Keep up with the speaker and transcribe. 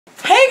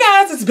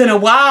guys, it's been a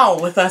while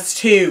with us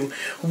too.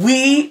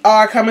 We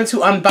are coming to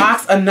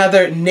unbox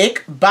another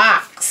Nick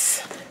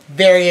box.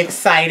 Very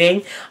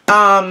exciting.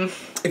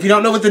 If you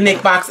don't know what the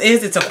Nick box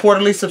is, it's a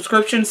quarterly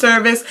subscription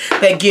service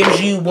that gives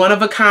you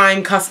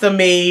one-of-a-kind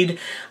custom-made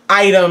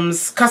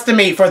items,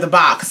 custom-made for the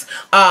box.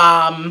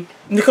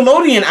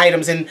 Nickelodeon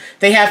items, and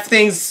they have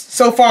things.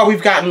 So far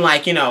we've gotten,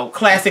 like, you know,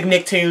 classic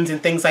Nicktoons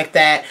and things like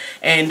that,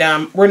 and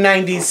we're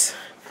 90s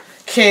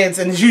kids,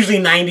 and it's usually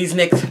 90s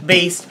Nick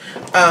based.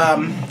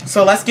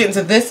 So let's get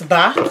into this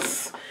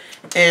box,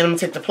 and I'm gonna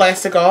take the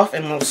plastic off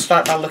and we'll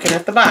start by looking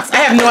at the box. I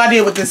have no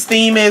idea what this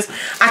theme is.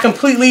 You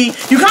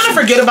kind of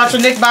forget about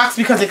your Nick box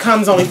because it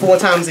comes only 4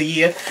 times a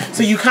year,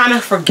 so you kind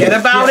of forget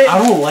about it. I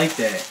don't like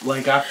that.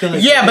 Like, I feel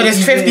like, yeah, but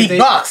it's 50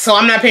 bucks, so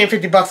I'm not paying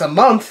 50 bucks a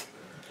month.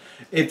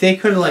 If they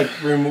could, like,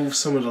 remove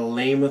some of the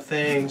lamer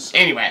things.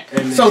 Anyway,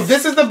 so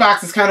this is the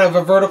box. It's kind of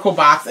a vertical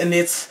box, and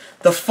it's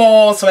the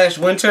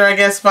fall/winter, I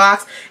guess,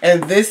 box.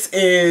 And this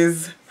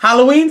is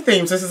Halloween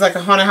themed. So this is like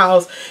a haunted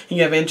house, and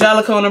you have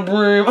Angelica on a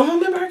broom. Oh,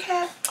 remember her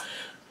cat?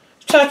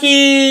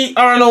 Chucky,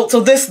 Arnold. So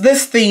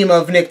this theme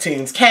of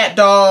Nicktoons. Cat,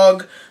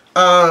 dog,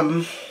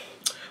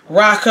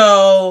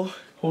 Rocco.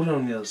 Hold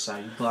on the other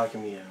side. You're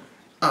blocking me out.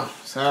 Oh,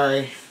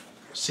 sorry.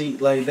 See,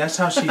 like, that's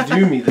how she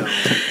do me, though.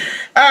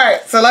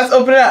 Alright, so let's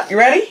open it up. You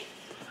ready?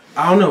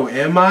 I don't know.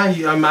 Am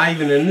I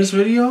even in this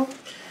video?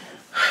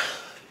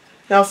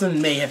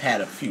 Nelson may have had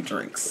a few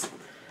drinks.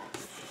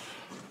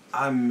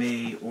 I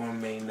may or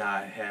may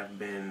not have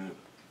been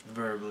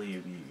verbally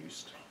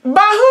abused.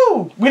 By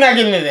who? We're not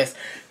getting into this.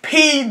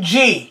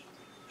 PG.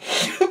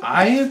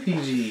 I am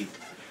PG.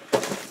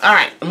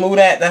 Alright, move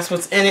that. That's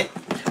what's in it.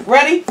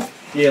 Ready?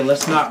 Yeah,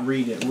 let's not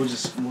read it. We'll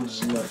just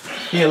look.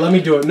 Yeah, let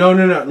me do it. No.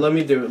 Let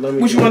me do it.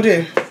 What you want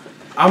to do?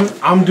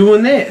 I'm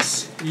doing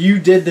this. You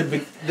did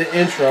the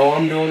intro.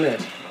 I'm doing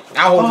this.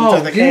 I'll hold it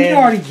to the didn't you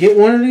already get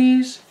one of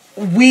these?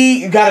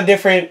 We got a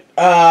different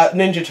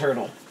Ninja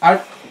Turtle. I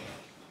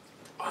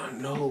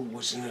know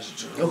what's in this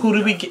Turtle. Who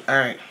did we get?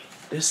 Alright.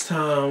 This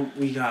time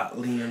we got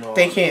Leonardo.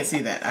 They can't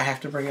see that. I have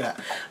to bring it up.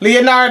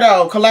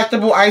 Leonardo,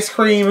 collectible ice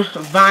cream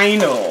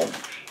vinyl.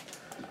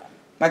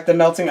 Like the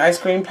melting ice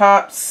cream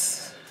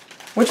pops.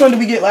 Which one did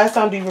we get last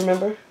time? Do you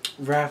remember?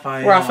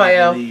 Raphael.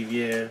 Raphael. I believe,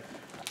 yeah.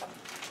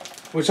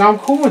 Which I'm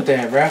cool with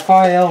that.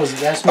 Raphael is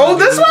that's. Oh,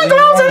 this one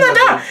glows in the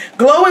dark.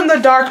 Glow in the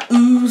dark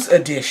ooze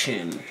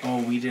edition.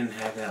 Oh, we didn't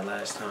have that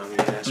last time.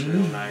 Yeah, that's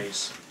real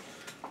nice.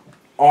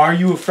 Are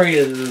you afraid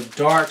of the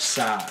dark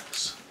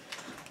socks?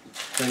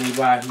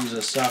 Anybody who's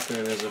a sucker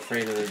and is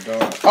afraid of the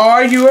dark.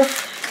 Are you?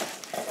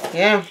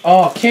 Yeah.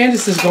 Oh,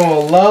 Candice is gonna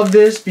love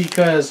this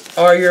because.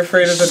 Are you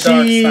afraid of the dark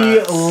socks?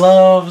 She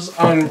loves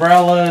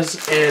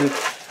umbrellas, and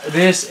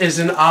this is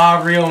an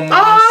Real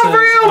Monsters.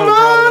 Real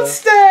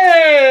Monsters.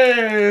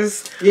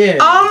 Yeah.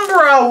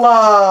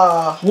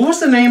 Umbrella. What was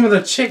the name of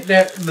the chick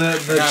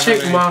the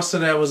chick monster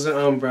that was an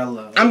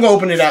umbrella? I'm gonna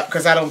open it up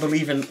because I don't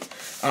believe in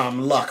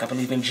luck. I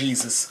believe in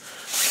Jesus.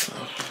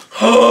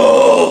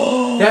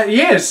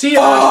 Yeah, see,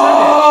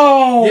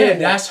 oh! Yeah,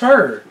 that's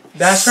her.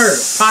 That's her.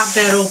 Pop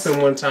that open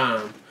one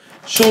time.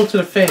 Show it to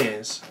the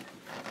fans.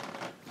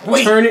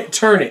 Wait. Turn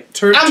it.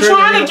 I'm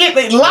trying to get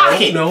it. Lock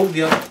it. No,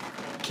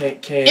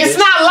 can't. It's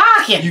not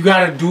locking. You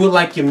gotta do it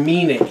like you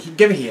mean it.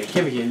 Give it here.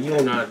 You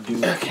don't know how to do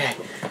it. Okay.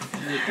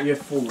 You're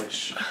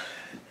foolish.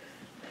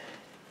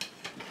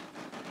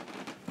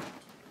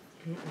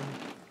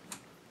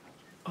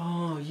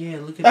 Oh yeah,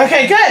 look at that.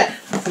 Okay, good.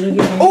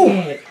 Look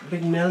at that.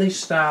 Big Nelly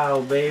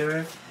style,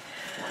 baby.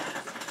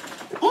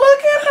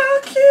 Look at how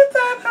cute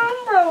that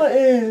umbrella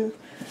is.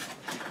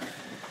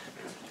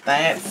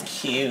 That's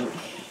cute.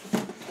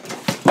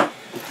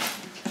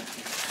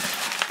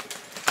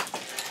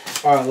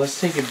 Alright, let's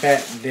take it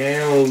back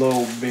down a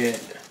little bit.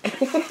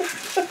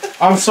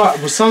 I'm sorry,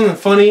 was something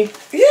funny?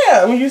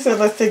 Yeah, when you said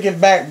let's take it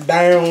back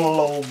down a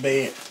little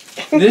bit.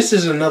 This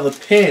is another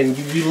pen.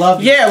 We love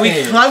these pens.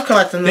 We love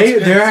collecting those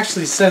pens. They're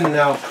actually sending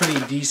out pretty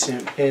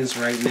decent pens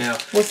right now.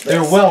 What's this?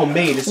 They're well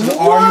made. It's an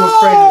Are You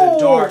Afraid of the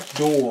Dark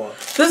door.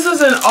 This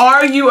is an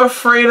Are You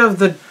Afraid of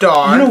the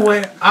Dark? You know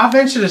what? I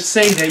venture to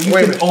say that you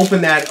can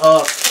open that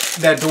up,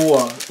 that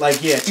door.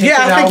 Like, yeah, take it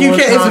out I think you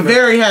can. It's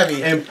very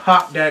heavy. And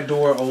pop that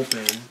door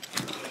open.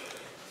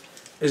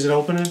 Is it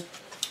opening?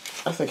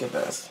 I think it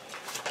does.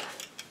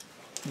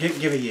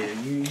 Give it here.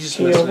 You just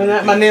Can you open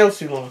that? My nail's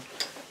too long.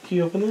 Can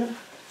you open that?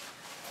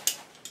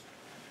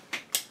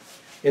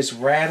 It's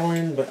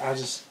rattling, but I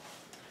just...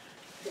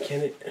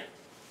 Can it...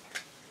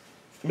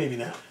 Maybe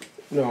not.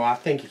 No, I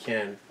think it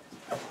can.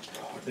 Oh,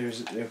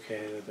 there's...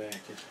 Okay, the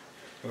back is...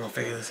 We're gonna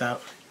figure this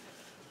out.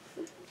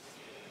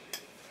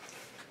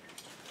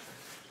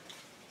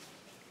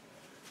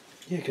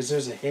 Yeah, because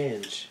there's a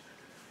hinge.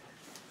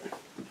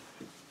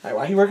 Alright,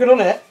 while you working on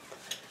that.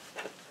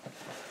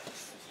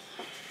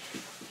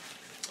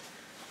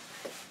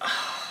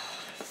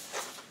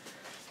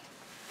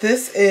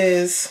 This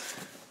is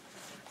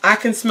I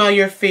Can Smell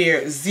Your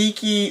Fear,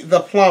 Zeke the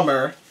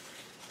Plumber.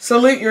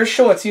 Salute your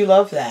shorts, you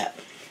love that.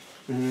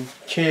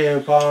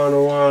 Camp on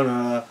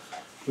Awana,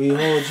 we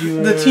hold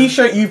you The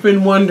t-shirt you've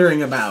been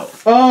wondering about.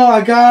 Oh, I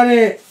got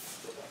it.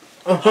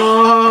 Okay,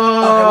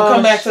 we'll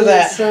come back to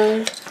that.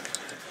 Son.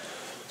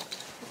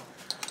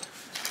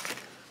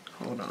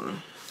 Hold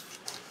on.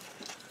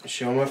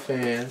 Show my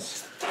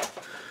fans.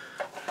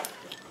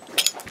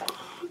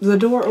 The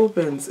door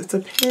opens. It's a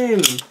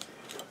pen.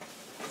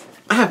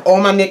 I have all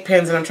my Nick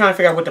pens and I'm trying to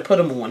figure out what to put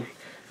them on.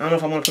 I don't know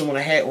if I want to put them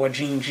on a hat or a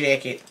jean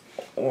jacket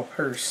or a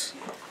purse.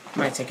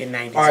 Might take it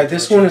 90. Alright,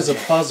 this one is a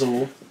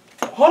puzzle.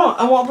 Hold on,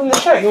 I want to open the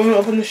shirt. You want me to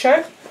open the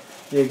shirt?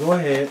 Yeah, go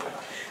ahead.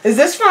 Is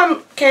this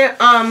from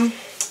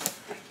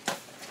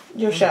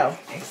your show?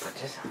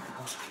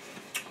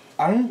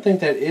 I don't think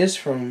that is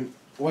from...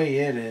 Well,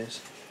 yeah, it is.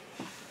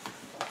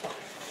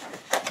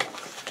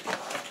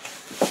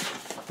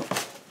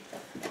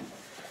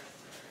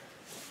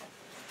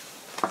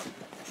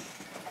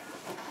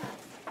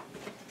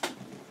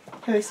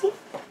 Can I see?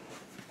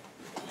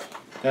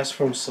 That's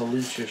from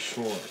Salute Your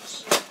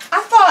Shorts.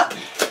 I thought...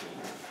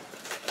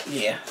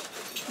 Yeah.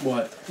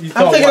 What?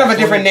 I'm thinking of a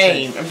different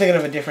name. I'm thinking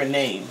of a different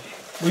name.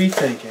 What are you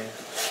thinking?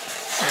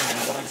 I don't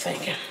know what I'm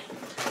thinking.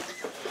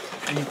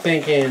 You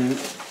thinking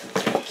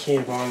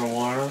Camp on the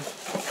Water?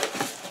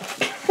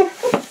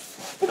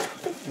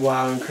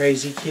 Wild and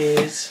Crazy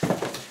Kids?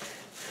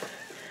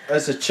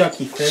 That's a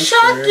Chucky Finster.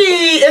 Chucky!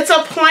 It's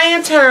a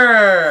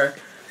planter!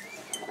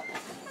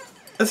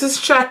 This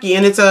is Chucky,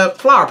 and it's a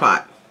flower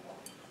pot.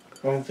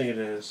 I don't think it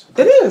is.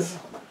 It is.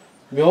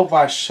 Built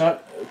by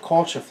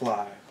Culture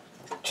Fly.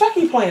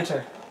 Chucky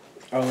planter.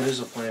 Oh, it is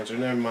a planter.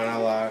 Never mind, I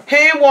lied.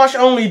 Hand wash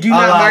only. Do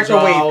not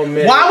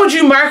microwave. Why would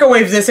you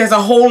microwave this? There's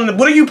a hole in the...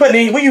 What are you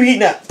putting in? What are you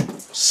heating up?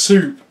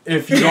 Soup.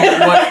 If you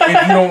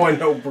don't want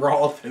no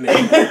broth in it.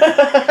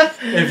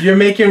 If you're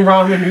making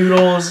ramen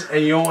noodles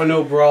and you don't want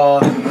no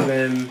broth,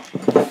 then...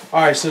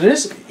 Alright, so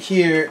this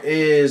here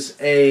is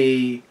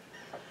a...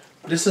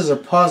 This is a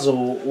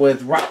puzzle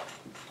with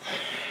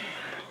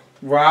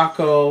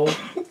Rocco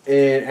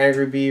and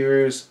Angry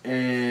Beavers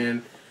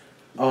and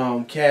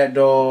Cat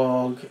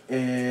Dog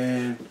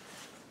and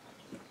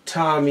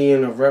Tommy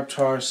in a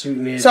Reptar suit.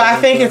 And so I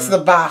think it's the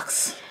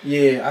box.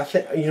 Yeah, I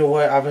think, you know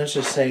what, I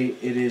venture to say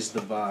it is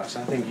the box.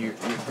 I think you're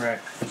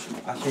correct.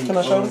 I think, can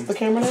I show us the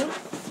camera now?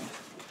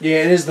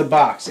 Yeah, it is the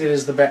box. It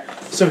is the back.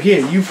 So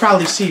here, you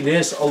probably see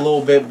this a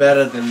little bit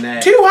better than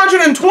that.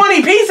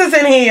 220 pieces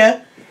in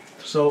here.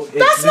 So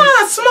that's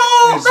not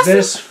small. It's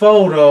this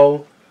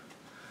photo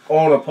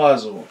on a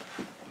puzzle,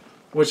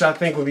 which I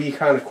think would be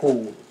kind of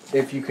cool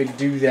if you could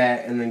do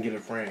that and then get a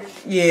frame.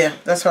 Yeah,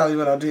 that's probably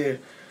what I'll do.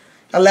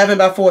 11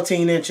 by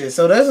 14 inches.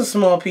 So those are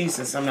small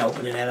pieces. I'm not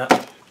opening that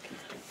up.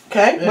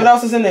 Okay, yeah. What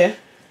else is in there?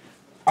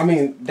 I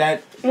mean,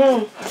 that...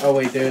 Oh,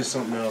 wait, there's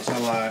something else. I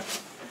lied.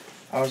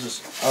 I was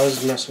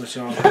just messing with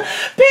y'all. Pizza face!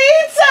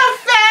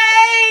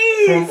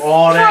 From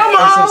all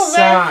that, it's a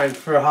sign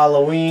for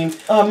Halloween.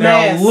 A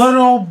mask. A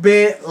little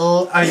bit...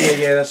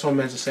 yeah, that's what I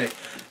meant to say.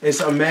 It's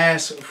a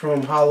mask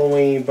from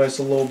Halloween, but it's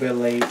a little bit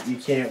late. You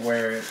can't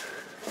wear it.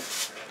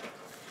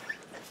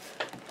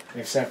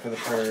 Except for the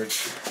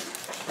purge.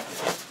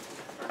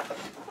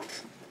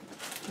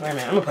 Wait a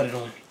minute, I'm going to put it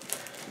on.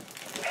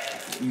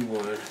 You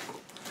would.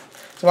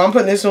 So I'm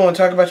putting this on.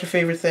 Talk about your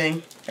favorite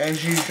thing,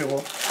 as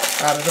usual,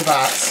 out of the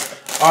box.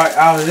 Alright,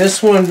 out of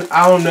this one,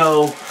 I don't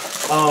know.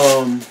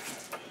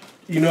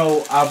 You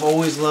know, I've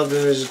always loved the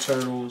Ninja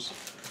Turtles.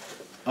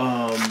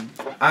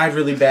 I had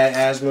really bad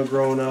asthma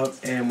growing up,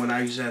 and when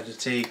I used to have to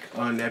take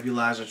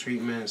nebulizer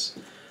treatments,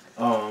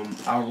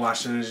 I would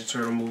watch the Ninja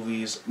Turtle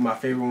movies. My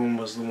favorite one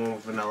was the one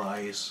with Vanilla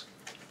Ice.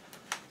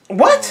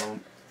 What?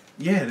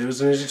 Yeah, there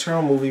was a Ninja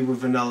Turtle movie with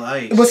Vanilla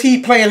Ice. Was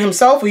he playing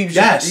himself? Or he was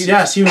yes.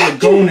 He was like,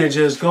 go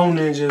ninjas, go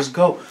ninjas,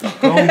 go.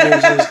 Go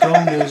ninjas, go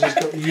ninjas,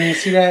 go. You didn't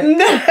see that? No.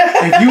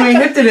 If you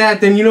ain't hip to that,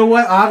 then you know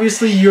what?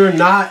 Obviously, you're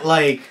not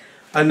like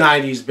a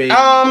 90s baby.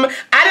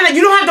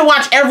 You don't have to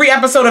watch every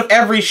episode of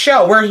every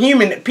show. We're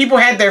human. People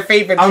had their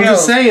favorite shows. I'm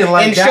just saying,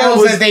 like, and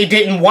shows that they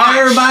didn't watch.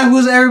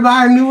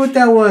 Everybody knew what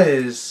that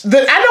was. I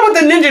know what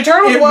the Ninja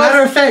Turtles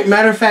was.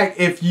 Matter of fact,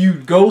 if you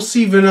go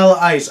see Vanilla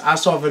Ice, I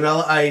saw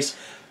Vanilla Ice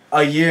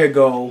a year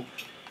ago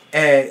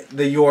at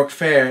the York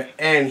Fair,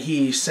 and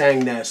he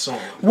sang that song.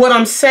 What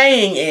I'm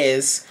saying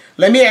is,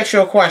 let me ask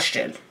you a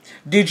question.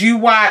 Did you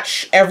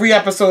watch every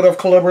episode of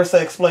Calibrissa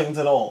Explains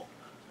It All?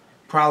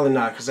 Probably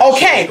not.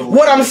 Okay,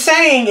 what I'm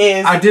saying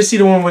is... I did see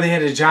the one where they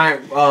had a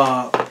giant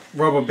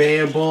rubber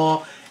band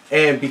ball,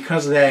 and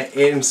because of that,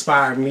 it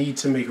inspired me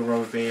to make a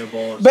rubber band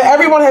ball. But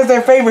everyone has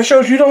their favorite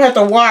shows. You don't have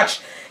to watch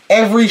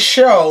every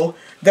show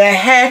that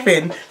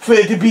happened for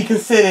it to be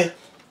considered...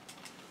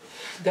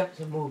 That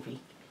was a movie.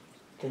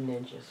 The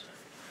Ninjas.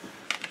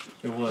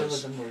 It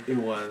was. A movie. It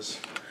was.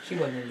 She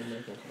wasn't in the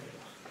movie.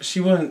 She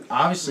wasn't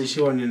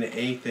into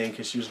anything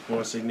because she was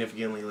born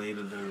significantly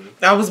later than me.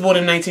 I was born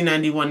in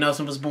 1991.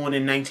 Nelson was born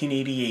in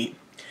 1988.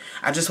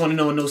 I just want to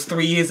know in those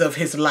 3 years of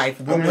his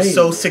life what was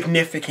so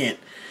significant.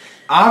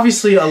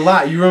 Obviously a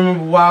lot. You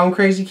remember Wild and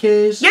Crazy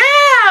Kids?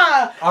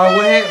 Yeah!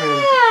 What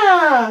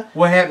happened?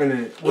 What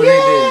happened? What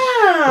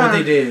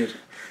they did?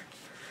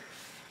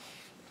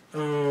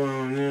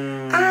 Oh,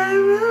 no. I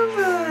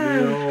remember.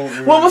 No.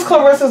 What was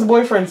Clarissa's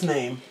boyfriend's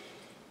name?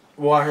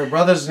 Well, her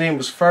brother's name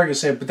was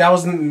Ferguson, but that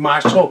wasn't my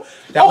show.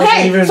 That wasn't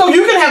Okay, even, so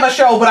you can have a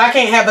show, but I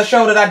can't have a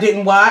show that I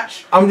didn't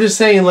watch. I'm just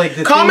saying, like,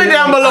 the Comment thing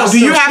down that below. I Do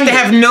you still have to see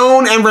have it.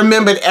 known and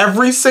remembered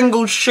every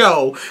single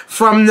show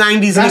from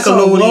 90s That's a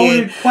Nickelodeon?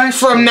 loaded question.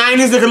 From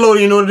 90s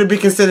Nickelodeon in order to be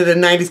considered a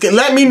 90s kid.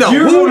 Let me know. Do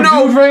you Who remember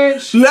knows? Dude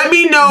Ranch? Let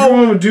me You know.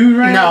 remember Dude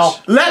Ranch? No.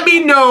 Let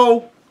me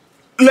know.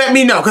 Let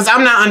me know, because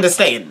I'm not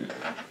understanding.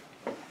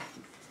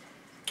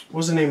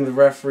 What's the name of the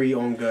referee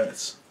on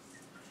Guts?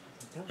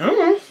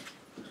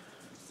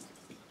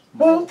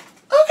 Well,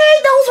 okay,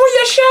 those were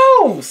your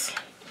shows.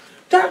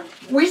 That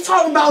we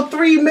talked about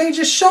 3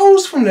 major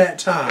shows from that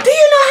time. Do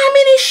you know how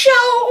many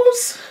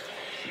shows?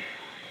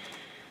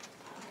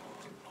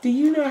 Do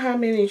you know how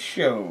many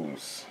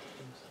shows?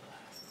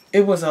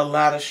 It was a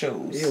lot of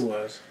shows. It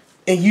was.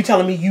 And you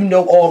telling me you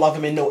know all of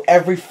them and know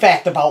every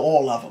fact about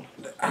all of them.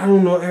 I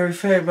don't know every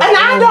fact about And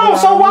I don't,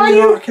 so why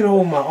you... I can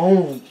hold my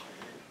own.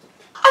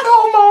 I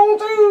go home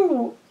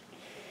too.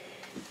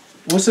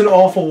 What's an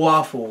awful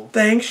waffle?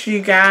 Thanks,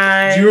 you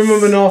guys. Do you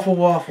remember an awful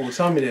waffle?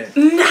 Tell me that.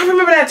 I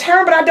remember that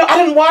term, but I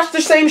didn't watch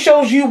the same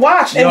shows you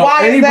watched. And Yo,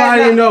 why is that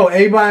anybody not...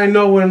 Anybody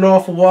know what an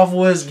awful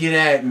waffle is? Get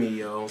at me,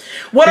 yo.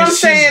 What I'm 'Cause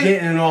saying... she's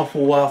getting an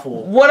awful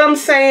waffle. What I'm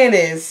saying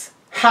is,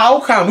 how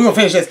come... We're going to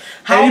finish this.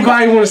 How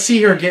Anybody want to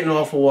see her get an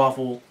awful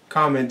waffle?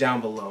 Comment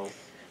down below.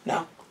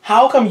 No.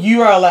 How come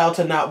you are allowed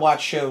to not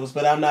watch shows,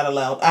 but I'm not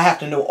allowed? I have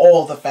to know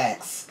all the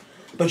facts.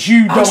 But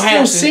you don't I've have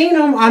still to. seen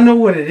them. I know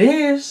what it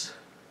is.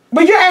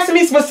 But you're asking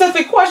me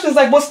specific questions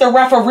like, what's the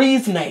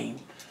referee's name?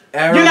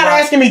 You're not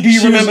asking me, do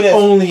you remember this? She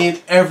was only in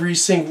every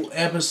single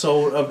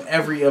episode of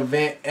every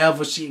event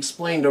ever. She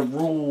explained the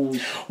rules.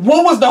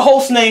 What was the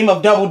host name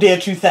of Double Dare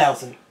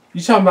 2000?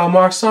 You talking about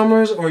Mark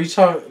Summers, or you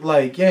talking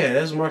like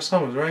that's Mark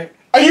Summers, right?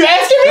 Are you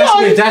asking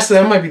me?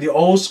 That might be the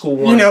old school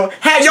one. You know,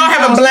 y'all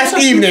have a blessed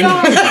evening.